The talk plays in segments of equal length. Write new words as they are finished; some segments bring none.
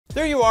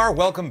There you are,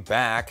 welcome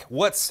back.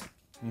 What's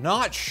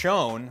not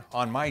shown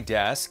on my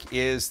desk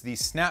is the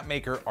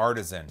Snapmaker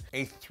Artisan,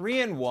 a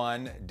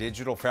 3-in-1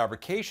 digital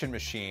fabrication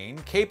machine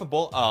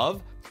capable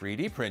of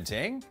 3D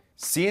printing,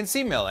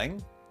 CNC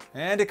milling,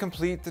 and to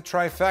complete the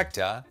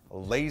trifecta,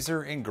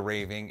 laser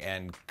engraving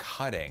and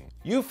cutting.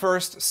 You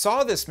first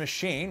saw this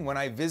machine when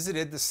I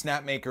visited the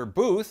Snapmaker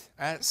booth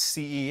at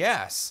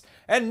CES,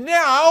 and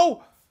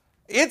now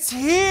it's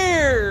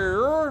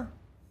here!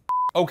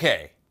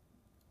 Okay,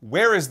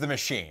 where is the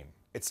machine?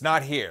 It's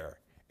not here.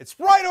 It's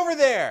right over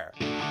there!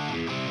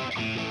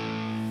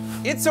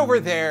 It's over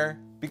there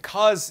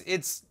because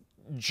it's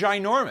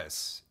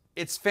ginormous.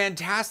 It's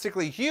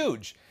fantastically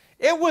huge.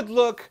 It would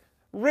look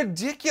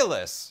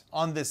ridiculous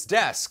on this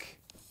desk,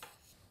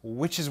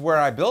 which is where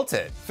I built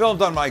it.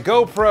 Filmed on my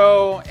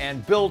GoPro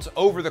and built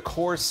over the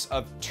course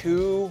of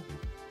 2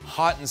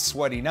 hot and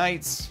sweaty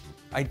nights.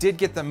 I did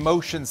get the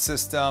motion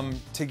system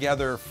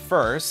together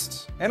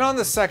first, and on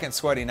the second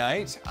sweaty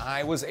night,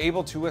 I was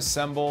able to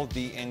assemble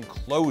the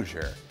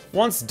enclosure.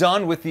 Once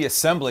done with the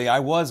assembly, I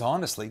was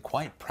honestly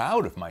quite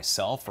proud of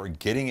myself for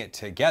getting it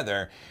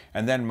together,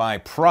 and then my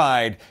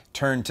pride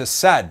turned to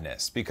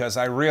sadness because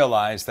I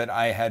realized that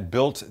I had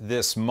built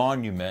this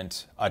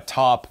monument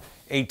atop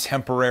a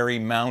temporary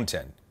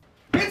mountain.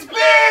 It's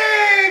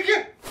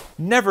big!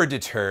 Never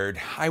deterred,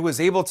 I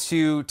was able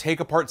to take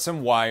apart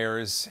some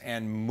wires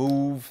and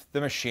move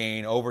the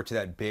machine over to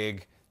that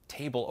big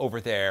table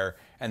over there,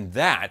 and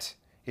that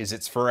is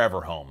its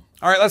forever home.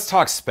 All right, let's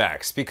talk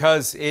specs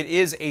because it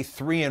is a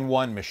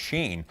 3-in-1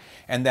 machine,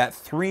 and that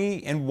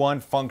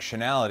 3-in-1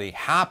 functionality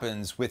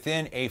happens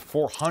within a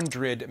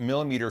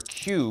 400mm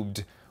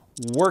cubed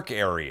work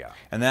area,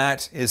 and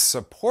that is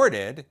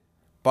supported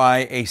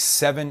by a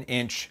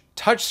 7-inch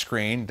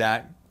touchscreen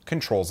that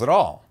controls it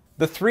all.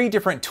 The 3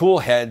 different tool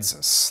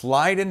heads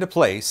slide into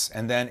place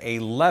and then a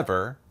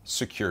lever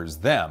secures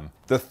them.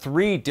 The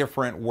 3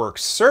 different work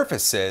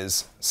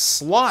surfaces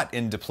slot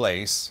into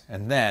place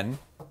and then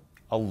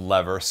a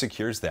lever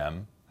secures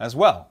them as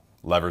well.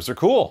 Levers are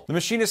cool. The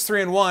machine is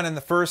 3-in-1, and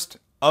the first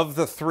of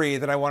the 3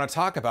 that I want to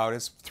talk about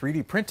is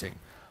 3D printing.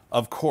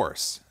 Of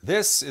course,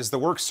 this is the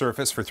work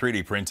surface for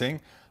 3D printing,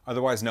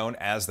 otherwise known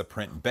as the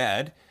print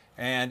bed.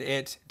 And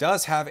it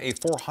does have a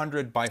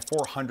 400 by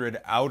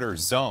 400 outer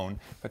zone,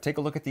 but take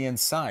a look at the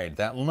inside.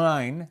 That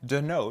line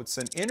denotes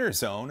an inner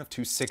zone of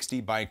 260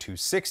 by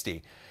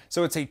 260.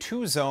 So it's a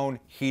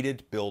 2-zone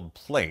heated build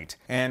plate.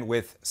 And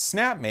with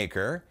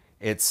Snapmaker,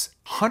 it's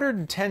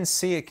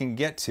 110C it can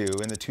get to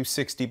in the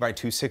 260 by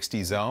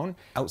 260 zone.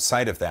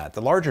 Outside of that,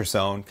 the larger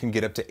zone can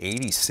get up to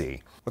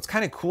 80C. What's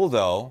kind of cool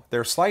though,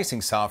 their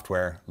slicing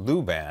software,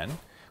 Luban,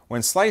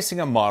 when slicing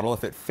a model,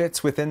 if it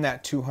fits within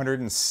that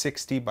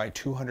 260 by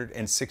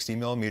 260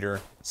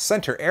 millimeter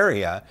center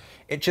area,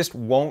 it just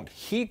won't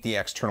heat the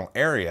external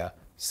area,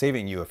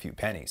 saving you a few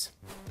pennies.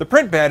 The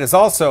print bed has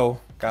also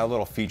got a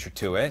little feature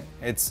to it.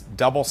 It's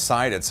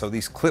double-sided, so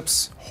these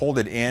clips hold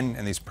it in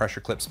and these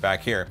pressure clips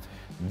back here.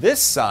 This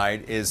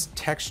side is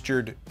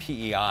textured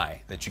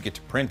PEI that you get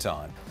to print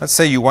on. Let's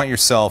say you want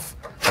yourself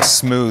a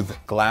smooth,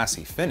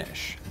 glassy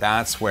finish.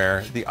 That's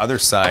where the other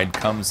side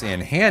comes in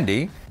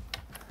handy.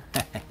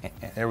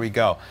 There we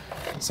go.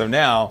 So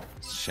now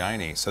it's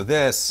shiny. So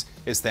this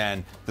is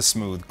then the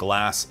smooth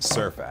glass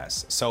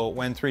surface. So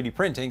when 3D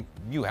printing,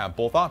 you have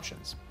both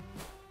options.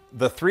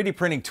 The 3D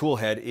printing tool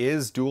head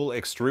is dual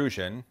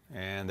extrusion,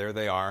 and there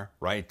they are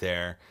right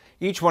there.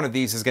 Each one of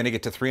these is going to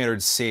get to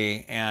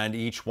 300C, and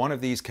each one of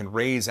these can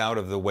raise out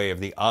of the way of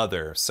the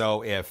other.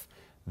 So if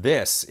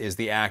this is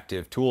the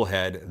active tool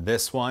head,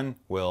 this one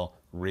will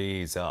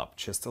raise up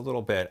just a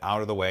little bit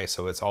out of the way,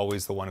 so it's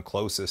always the one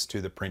closest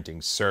to the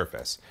printing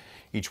surface.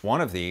 Each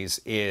one of these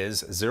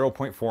is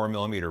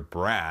 0.4mm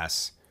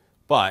brass,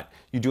 but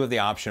you do have the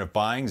option of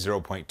buying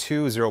 0.2,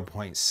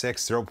 0.6,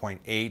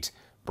 0.8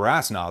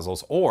 brass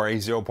nozzles or a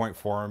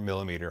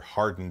 0.4mm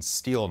hardened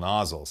steel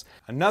nozzles.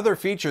 Another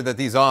feature that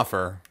these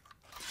offer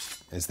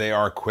is they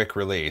are quick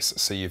release.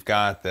 So you've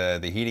got the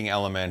heating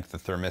element, the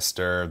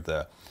thermistor,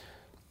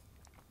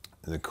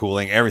 the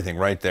cooling, everything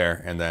right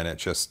there, and then it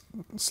just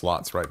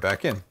slots right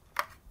back in.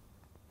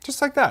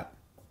 Just like that.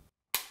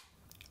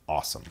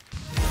 Awesome.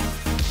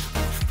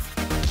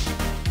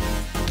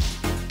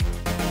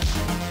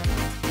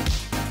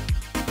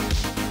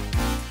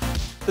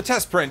 The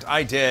test print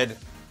I did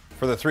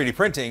for the 3D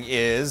printing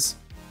is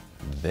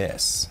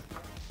this.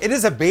 It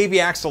is a baby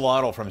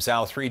axolotl from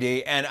South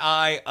 3D, and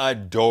I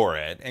adore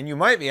it. And you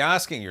might be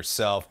asking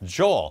yourself,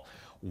 Joel,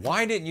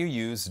 why didn't you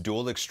use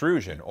dual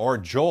extrusion? Or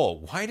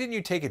Joel, why didn't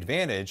you take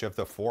advantage of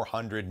the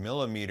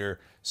 400mm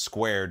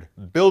squared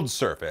build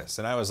surface?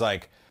 And I was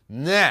like,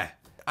 nah.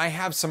 I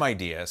have some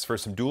ideas for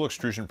some dual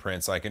extrusion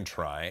prints I can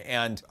try,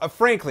 and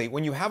frankly,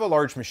 when you have a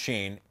large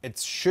machine, it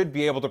should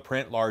be able to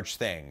print large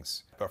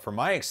things. But from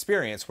my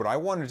experience, what I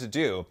wanted to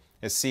do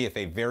is see if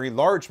a very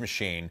large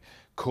machine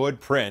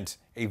could print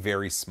a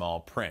very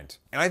small print.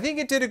 And I think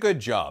it did a good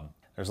job.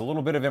 There's a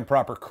little bit of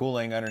improper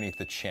cooling underneath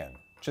the chin,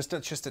 just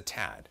a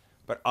tad.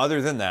 But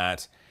other than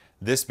that,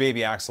 this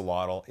baby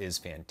axolotl is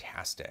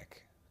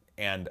fantastic,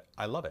 and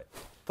I love it.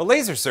 The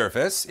laser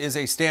surface is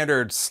a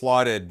standard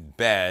slotted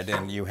bed,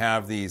 and you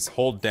have these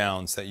hold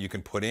downs that you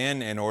can put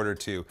in order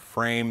to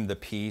frame the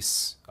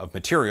piece of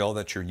material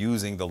that you're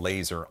using the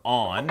laser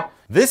on.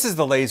 This is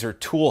the laser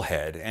tool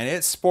head, and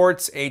it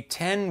sports a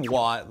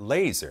 10-watt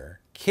laser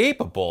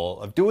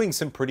capable of doing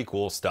some pretty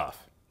cool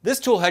stuff.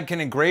 This tool head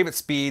can engrave at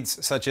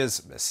speeds such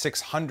as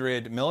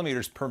 600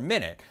 millimeters per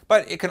minute,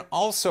 but it can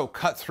also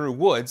cut through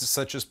woods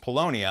such as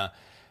paulownia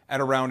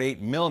at around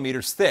 8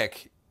 millimeters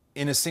thick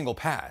in a single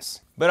pass.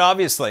 But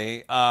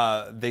obviously,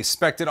 they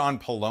spec'd it on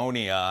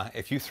paulownia.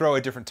 If you throw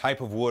a different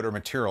type of wood or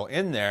material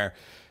in there,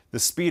 the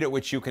speed at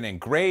which you can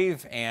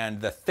engrave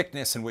and the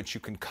thickness in which you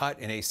can cut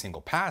in a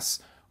single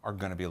pass are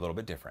going to be a little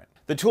bit different.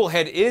 The tool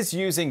head is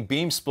using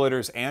beam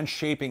splitters and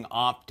shaping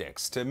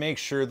optics to make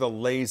sure the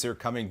laser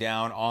coming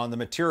down on the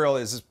material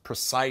is as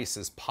precise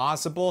as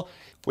possible.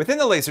 Within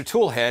the laser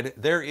tool head,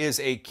 there is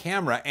a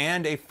camera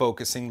and a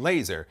focusing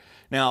laser.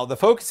 Now, the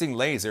focusing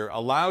laser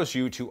allows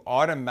you to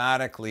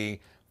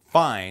automatically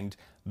find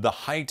the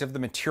height of the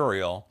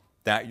material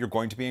that you're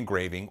going to be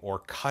engraving or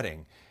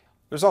cutting.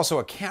 There's also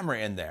a camera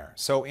in there.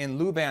 So in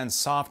Luban's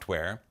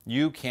software,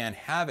 you can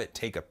have it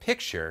take a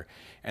picture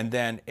and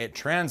then it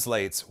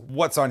translates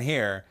what's on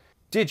here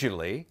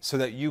digitally so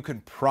that you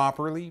can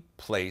properly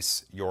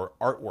place your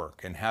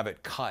artwork and have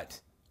it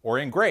cut or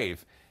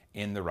engrave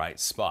in the right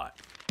spot.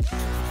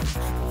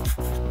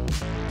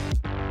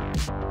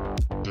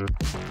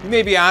 You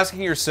may be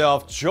asking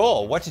yourself,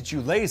 Joel, what did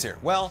you laser?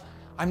 Well,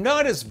 I'm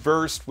not as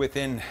versed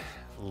within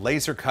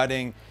laser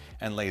cutting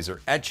and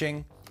laser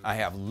etching. I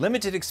have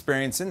limited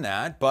experience in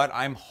that, but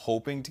I'm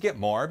hoping to get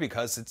more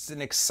because it's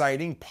an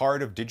exciting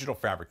part of digital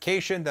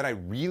fabrication that I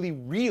really,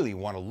 really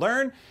want to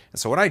learn. And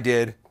so what I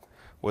did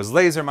was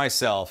laser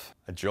myself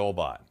a Joel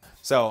bot.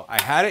 So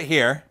I had it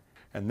here,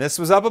 and this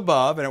was up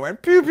above, and it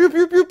went pew, pew,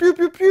 pew, pew, pew,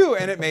 pew, pew,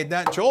 and it made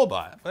that Joel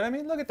bot. But I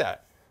mean, look at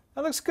that.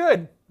 That looks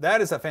good. That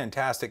is a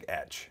fantastic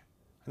etch.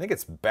 I think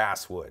it's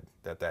basswood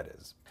that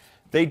is.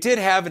 They did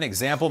have an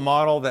example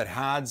model that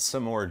had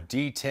some more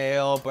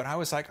detail, but I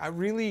was like, I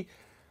really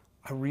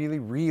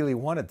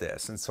wanted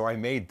this, and so I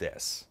made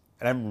this.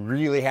 And I'm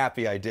really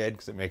happy I did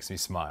because it makes me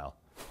smile.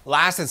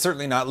 Last and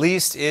certainly not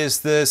least is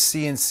the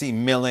CNC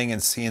milling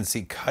and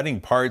CNC cutting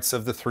parts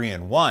of the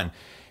 3-in-1.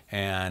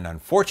 And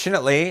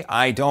unfortunately,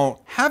 I don't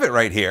have it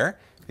right here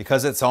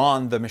because it's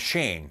on the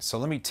machine. So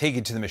let me take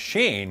you to the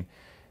machine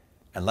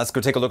and let's go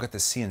take a look at the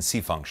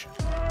CNC function.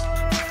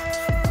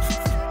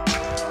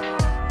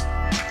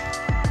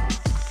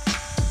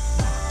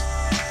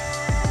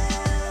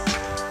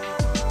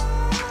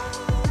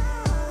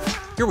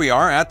 Here we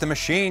are at the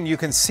machine. You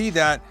can see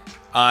that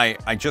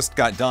I just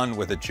got done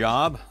with a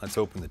job. Let's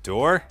open the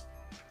door.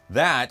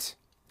 That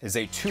is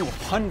a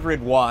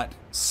 200-watt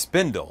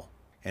spindle,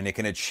 and it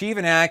can achieve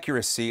an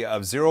accuracy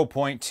of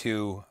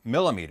 0.2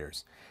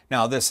 millimeters.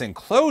 Now, this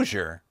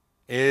enclosure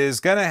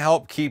is gonna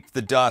help keep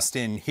the dust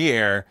in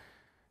here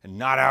and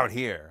not out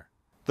here.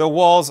 The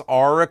walls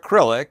are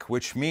acrylic,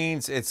 which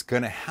means it's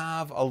gonna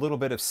have a little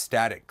bit of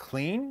static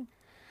clean.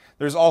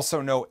 There's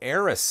also no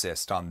air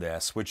assist on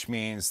this, which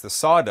means the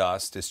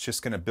sawdust is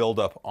just going to build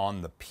up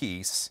on the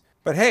piece.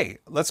 But hey,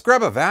 let's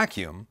grab a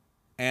vacuum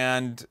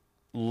and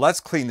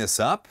let's clean this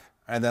up,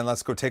 and then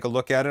let's go take a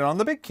look at it on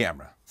the big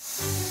camera.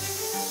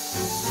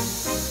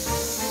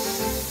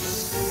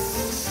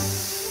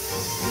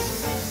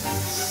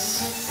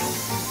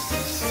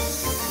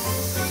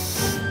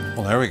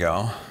 Well, there we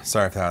go.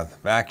 Sorry if that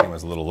vacuum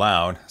was a little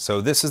loud. So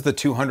this is the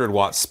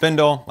 200-watt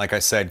spindle, like I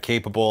said,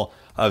 capable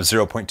of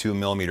 0.2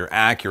 millimeter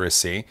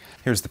accuracy.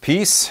 Here's the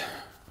piece.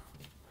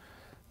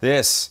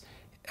 This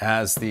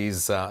has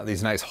these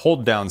nice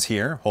hold downs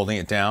here, holding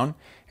it down.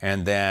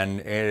 And then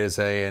it is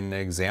an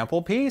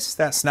example piece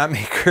that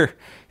Snapmaker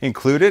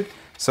included.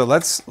 So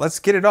let's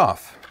get it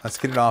off. Let's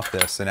get it off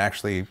this and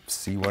actually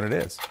see what it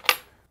is.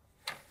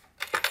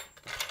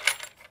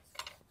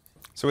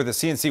 So with the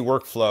CNC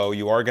workflow,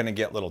 you are going to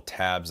get little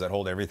tabs that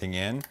hold everything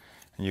in,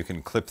 and you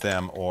can clip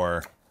them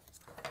or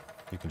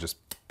you can just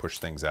push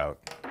things out.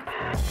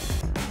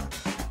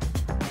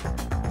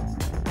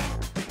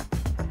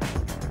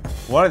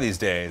 One of these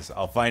days,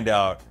 I'll find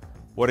out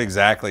what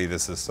exactly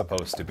this is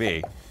supposed to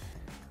be.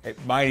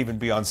 It might even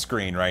be on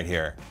screen right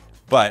here.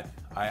 But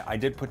I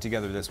did put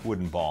together this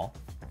wooden ball,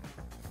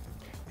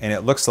 and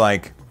it looks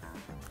like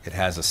it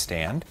has a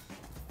stand.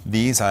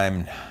 These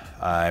I'm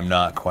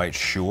not quite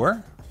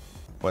sure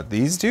what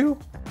these do.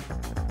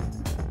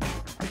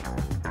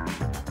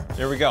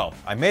 There we go.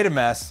 I made a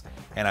mess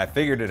and I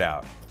figured it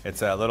out.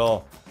 It's a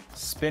little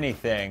spinny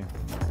thing.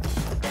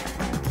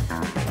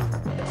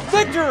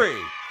 Victory!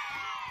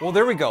 Well,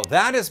 there we go.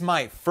 That is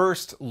my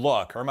first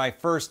look, or my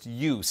first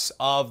use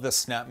of the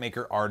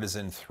Snapmaker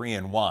Artisan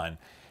 3-in-1.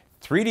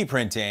 3D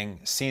printing,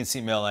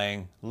 CNC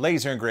milling,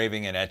 laser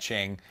engraving and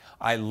etching.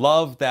 I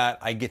love that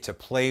I get to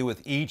play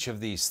with each of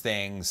these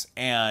things,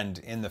 and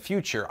in the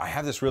future I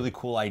have this really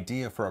cool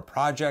idea for a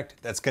project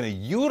that's going to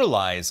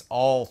utilize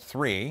all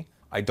three.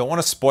 I don't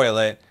want to spoil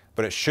it,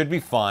 but it should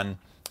be fun,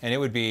 and it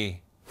would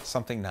be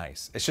something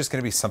nice. It's just going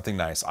to be something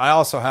nice. I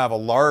also have a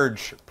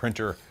large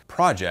printer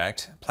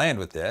project planned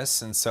with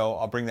this, and so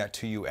I'll bring that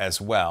to you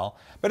as well.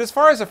 But as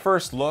far as a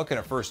first look and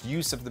a first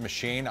use of the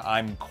machine,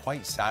 I'm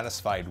quite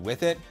satisfied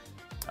with it.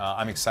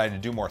 I'm excited to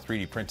do more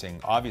 3D printing,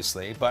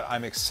 obviously, but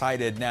I'm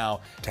excited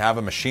now to have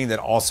a machine that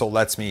also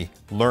lets me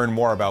learn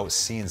more about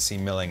CNC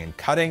milling and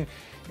cutting,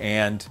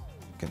 and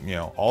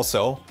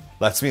also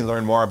lets me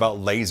learn more about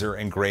laser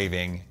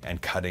engraving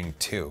and cutting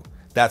too.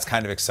 That's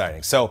kind of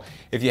exciting. So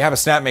if you have a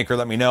Snapmaker,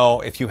 let me know.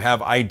 If you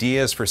have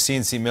ideas for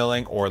CNC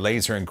milling or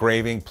laser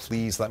engraving,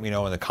 please let me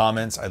know in the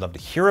comments. I'd love to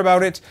hear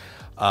about it.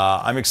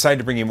 I'm excited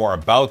to bring you more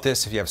about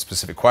this. If you have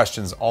specific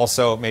questions,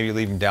 also maybe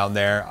leave them down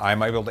there. I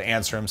might be able to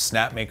answer them.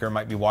 Snapmaker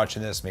might be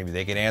watching this. Maybe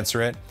they can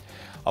answer it.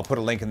 I'll put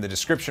a link in the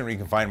description where you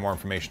can find more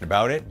information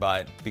about it.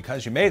 But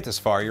because you made it this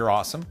far, you're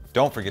awesome.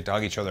 Don't forget to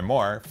hug each other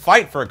more.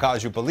 Fight for a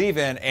cause you believe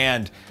in.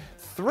 And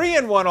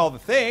 3-in-1 all the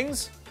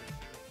things.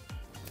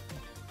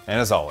 And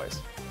as always,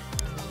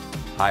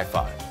 high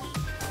five.